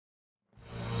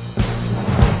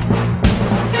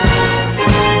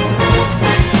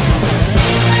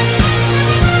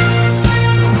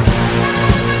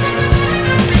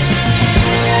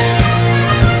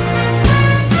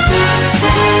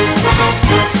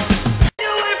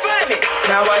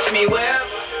Now watch me whip.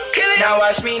 Kill it. Now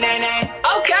watch me nay nay.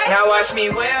 Okay. Now watch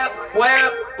me whip.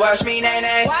 Watch me nay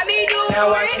nay. Why me do it? Now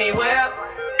watch me whip.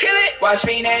 Kill it. Watch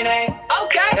me nay nay.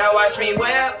 Okay. Now watch me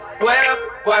whip.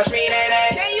 Watch me nay nay.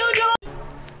 Can you do it?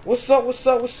 What's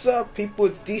up, people?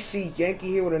 It's DC Yankee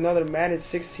here with another Madden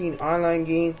 16 online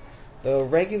game. The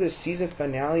regular season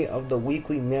finale of the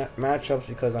weekly matchups,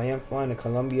 because I am flying to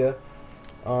Colombia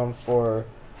for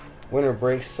winter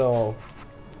break. So,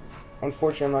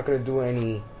 unfortunately, I'm not going to do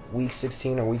any week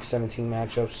 16 or week 17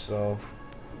 matchups. So,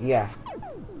 yeah.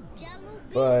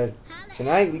 But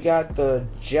tonight we got the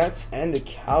Jets and the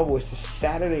Cowboys, the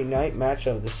Saturday night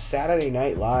matchup, the Saturday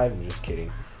Night Live. I'm just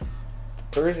kidding.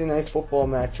 Thursday night football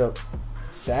matchup,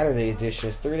 Saturday edition.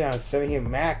 It's 3 down 7 here.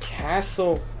 Matt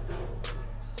Castle.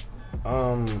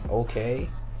 Okay.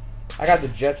 I got the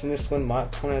Jets in this one. My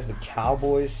opponent has the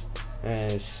Cowboys.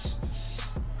 And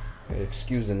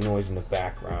excuse the noise in the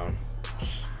background.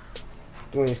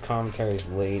 Doing these commentaries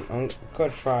late. I'm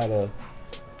gonna try to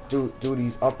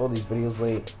upload these videos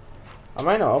late. I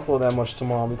might not upload that much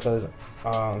tomorrow because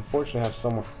unfortunately I have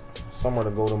somewhere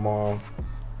to go tomorrow.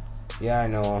 Yeah, I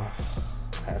know.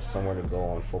 I have somewhere to go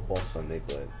on football Sunday,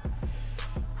 but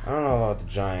I don't know about the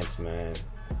Giants, man.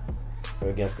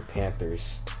 Against the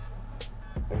Panthers.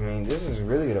 I mean, this is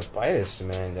really gonna bite us,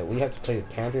 man. That we have to play the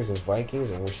Panthers and Vikings,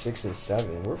 and we're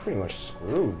 6-7. We're pretty much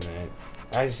screwed, man.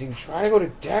 As you try to go to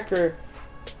Decker.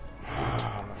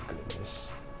 Oh my goodness.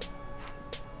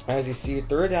 As you see,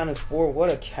 3rd down and 4.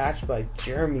 What a catch by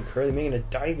Jeremy Curley, making a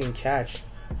diving catch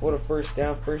for the first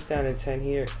down. 1st down and 10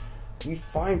 here. We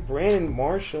find Brandon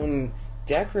Marshall and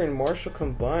Decker and Marshall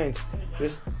combined.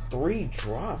 Just 3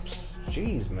 drops.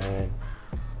 Jeez, man.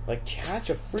 Like,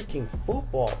 catch a freaking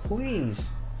football,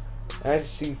 please. As you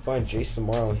see, we find Jason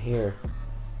Morrow here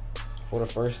for the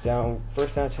first down.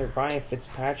 1st down to Ryan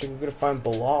Fitzpatrick. We're going to find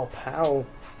Bilal Powell.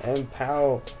 And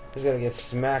Powell is going to get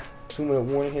smacked. 2-minute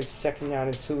warning hit. 2nd down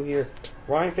and 2 here.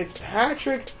 Ryan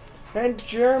Fitzpatrick and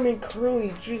Jeremy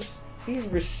Curley. Just, these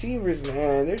receivers,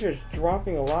 man, they're just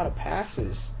dropping a lot of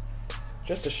passes.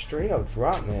 Just a straight up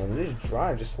drop, man. This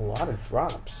drive, just a lot of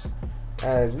drops.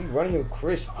 As we run here with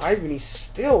Chris Ivan, he's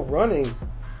still running.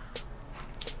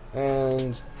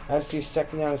 And as the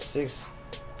 2nd down and 6.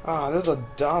 Ah, that was a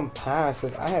dumb pass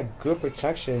because I had good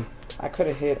protection. I could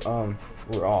have hit oh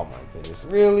my goodness.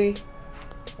 Really?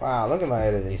 Wow, look at my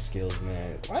editing skills,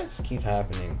 man. Why does this keep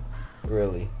happening?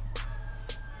 Really?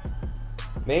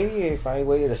 Maybe if I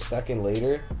waited a second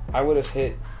later, I would have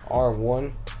hit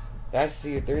R1. That's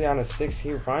your 3rd down and 6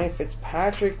 here. Ryan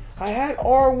Fitzpatrick. I had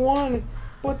R1,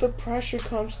 but the pressure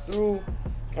comes through,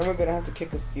 and we're gonna have to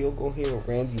kick a field goal here with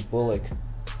Randy Bullock.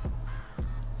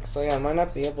 So yeah, I might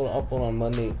not be able to upload on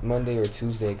Monday or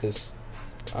Tuesday because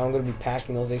I'm gonna be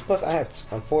packing those days. Plus,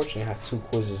 unfortunately, I have 2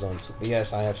 quizzes on. But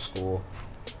yes, I have school,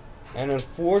 and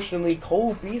unfortunately,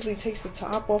 Cole Beasley takes the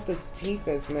top off the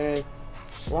defense, man.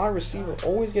 Slot receiver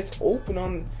always gets open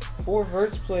on 4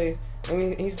 verts play. I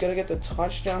mean, he's going to get the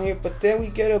touchdown here. But then we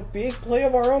get a big play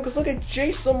of our own. Because look at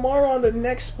Jason Morrow on the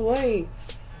next play.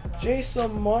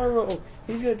 Jason Morrow.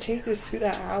 He's going to take this to the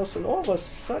house. And all of a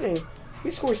sudden, we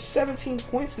scored 17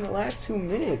 points in the last 2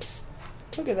 minutes.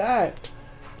 Look at that.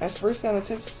 That's 1st down and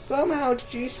 10. Somehow,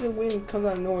 Jason Wynn comes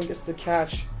out of nowhere and gets the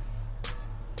catch.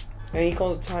 And he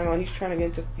calls a timeout. He's trying to get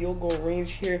into field goal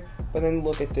range here. But then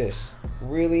look at this.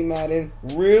 Really, Madden?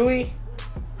 Really?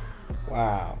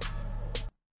 Wow.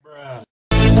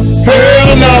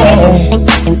 Hell no,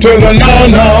 to the no,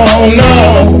 no,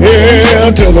 no.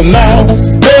 Hell to the no,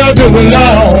 hell to the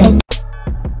no.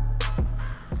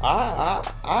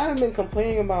 I have been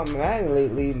complaining about Madden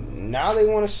lately. Now they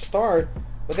want to start,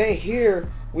 but then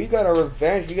here we got a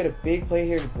revenge. We got a big play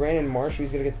here to Brandon Marshall.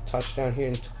 He's gonna get the touchdown here,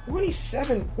 and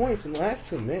 27 points in the last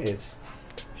 2 minutes.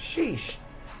 Sheesh.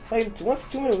 Like, once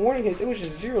the 2-minute warning hits, it was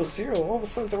just 0-0. All of a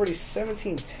sudden, it's already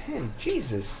 17-10.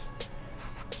 Jesus.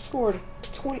 Scored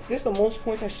 20. This is the most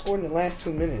points I scored in the last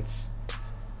 2 minutes.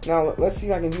 Now, let's see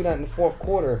if I can do that in the 4th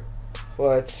quarter.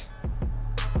 But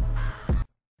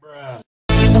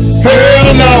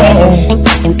Hell no,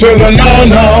 to the no,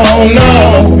 no,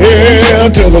 no. Hell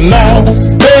to the no,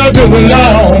 hell to the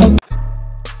no.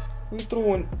 we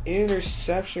throw an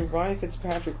interception. Ryan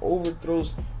Fitzpatrick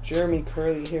overthrows Jeremy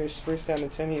Curley here. His 1st down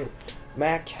and 10 here.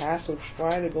 Matt Castle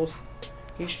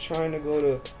he's trying to go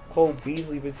to Cole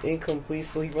Beasley, but it's incomplete.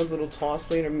 So he runs a little toss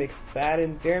play to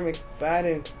McFadden. Darren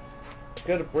McFadden. He's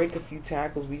got to break a few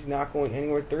tackles, but he's not going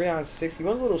anywhere. 3rd down and 6. He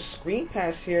runs a little screen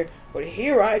pass here, but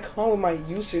here I come with my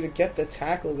user to get the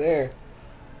tackle there.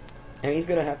 And he's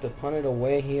going to have to punt it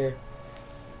away here.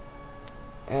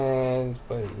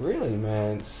 But really,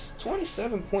 man,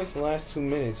 27 points in the last 2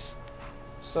 minutes.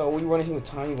 So we running here with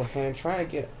Tommy Bohannon, trying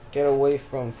to get away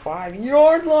from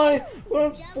 5-yard line.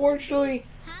 But unfortunately,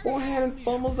 Bohannon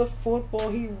fumbles the football.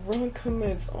 He run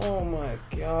commits. Oh my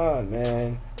god,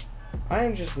 man. I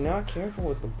am just not careful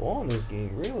with the ball in this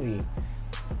game, really.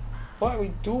 But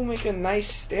we do make a nice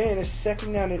stand. It's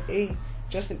 2nd down and 8.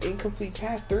 Just an incomplete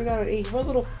pass. 3rd down and 8. He runs a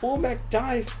little fullback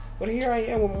dive. But here I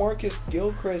am with Marcus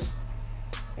Gilchrist.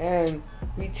 And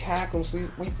we tackle him. So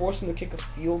we force him to kick a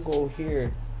field goal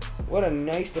here. What a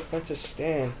nice defensive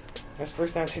stand. That's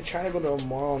 1st down and 10. Trying to go to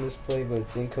Amar on this play, but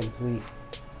it's incomplete.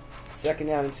 2nd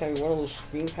down and 10. We run a little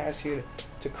screen pass here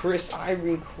to Chris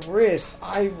Ivory. Chris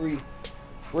Ivory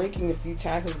breaking a few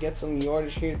tackles, get some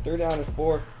yardage here. 3rd down and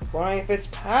 4. Ryan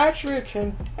Fitzpatrick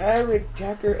and Eric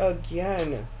Decker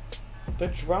again. The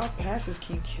drop passes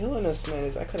keep killing us, man.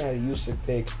 I could have had a user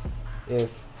pick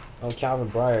if Calvin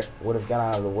Bryant would have got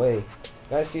out of the way.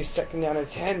 Guys, see 2nd down and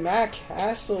 10. Matt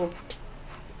Castle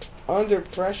under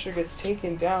pressure gets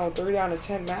taken down. 3rd down and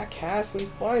 10. Matt Castle, he's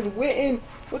finds Witten,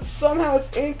 but somehow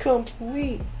it's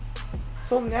incomplete.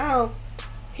 So now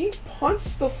he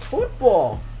punts the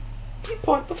football. He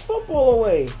punted the football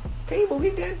away. Can you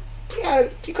believe that?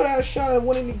 He could have had a shot at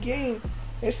winning the game.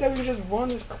 Instead, we just run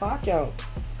this clock out.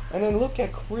 And then look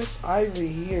at Chris Ivory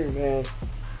here, man.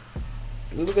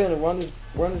 Look at him run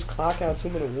this clock out.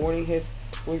 2-minute warning hits.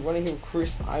 So we're running here with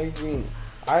Chris Ivory.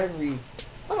 Ivory,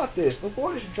 how about this?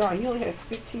 Before this drive, he only had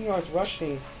 15 yards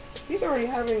rushing. He's already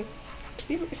on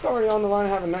the line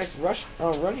and having nice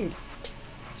running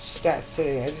stats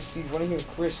today. As you see, running here with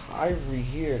Chris Ivory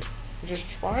here. We're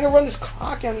just trying to run this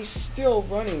clock out. He's still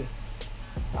running.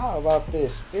 How about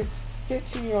this?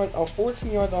 15 yards,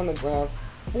 14 yards on the ground,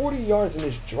 40 yards in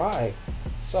this drive.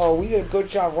 So we did a good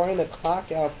job running the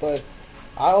clock out, but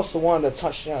I also wanted a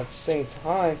touchdown at the same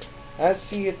time. Let's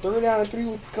see it. 3rd down and 3.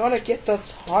 We're gonna get the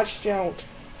touchdown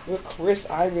with Chris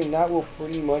Ivory. And that will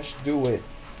pretty much do it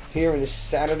here in this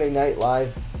Saturday Night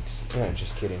Live.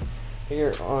 Just kidding.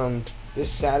 Here on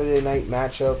this Saturday night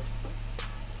matchup.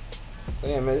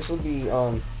 Yeah, man, this will be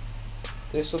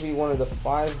one of the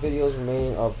 5 videos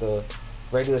remaining of the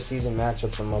regular season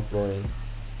matchups I'm uploading.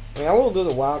 I mean, I will do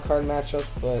the wild card matchups,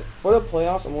 but for the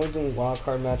playoffs, I'm only doing wild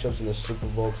card matchups in the Super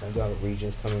Bowl because I do have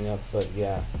regions coming up. But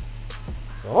yeah,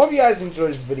 so I hope you guys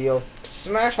enjoyed this video.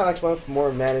 Smash that like button for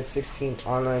more Madden 16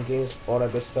 online games, all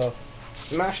that good stuff.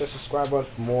 Smash that subscribe button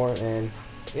for more, and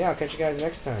yeah, I'll catch you guys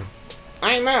next time.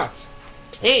 I'm out.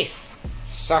 Peace,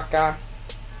 sucker.